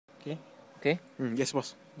Okay. Yes,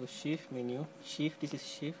 boss. Go shift menu. Shift. This is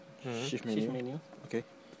shift. Shift Shift menu. menu. Okay.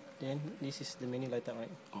 Then this is the menu light up, right?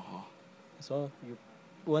 Oh. So you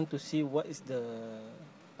want to see what is the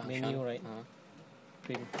Function. menu, right?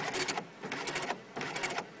 Print.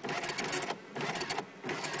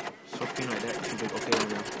 So print like that should be okay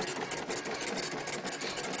now.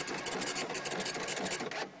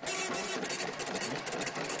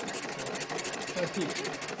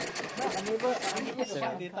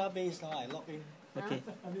 Database now I log in. Okay,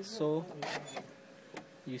 so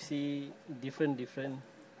you see different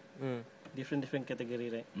category,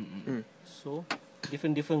 right? So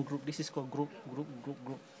different group. This is called group.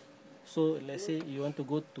 So let's say you want to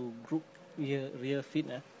go to group rear feet,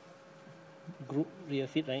 group rear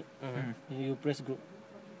feet, right? You press group,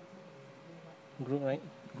 right?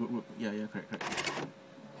 Group. Yeah, correct.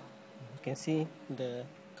 You can see the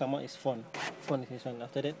come out is font is this one.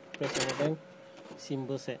 After that, press over time,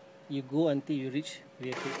 symbol set. You go until you reach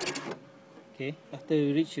rear feet. Okay, after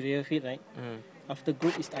you reach rear feet, right? After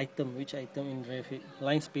group is item. Which item in rear feet?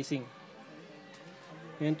 Line spacing.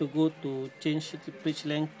 You want to go to change the page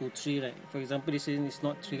length to 3, right? For example, this is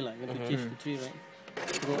not 3, like you want to change to 3, right?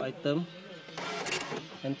 Go item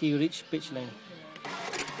until you reach page length.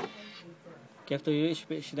 Okay, after you reach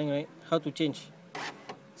page length, right? How to change?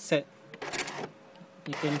 Set.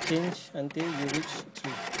 You can change until you reach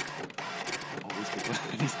 3. Always people.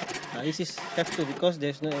 This is have to because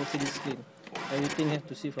there's no LCD screen. Everything have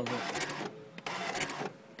to see from here.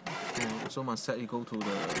 So must set you go to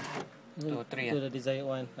the To 3. To the desired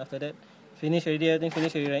one. After that, finish already. Everything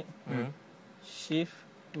finish already, right? Shift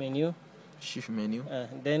menu. shift menu.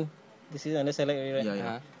 Then this is under select already,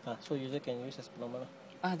 right? Yeah. So user can use as normal.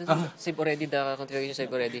 Save already the configuration.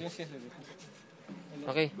 Save already.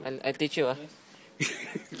 Okay, I'll teach you.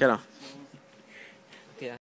 Can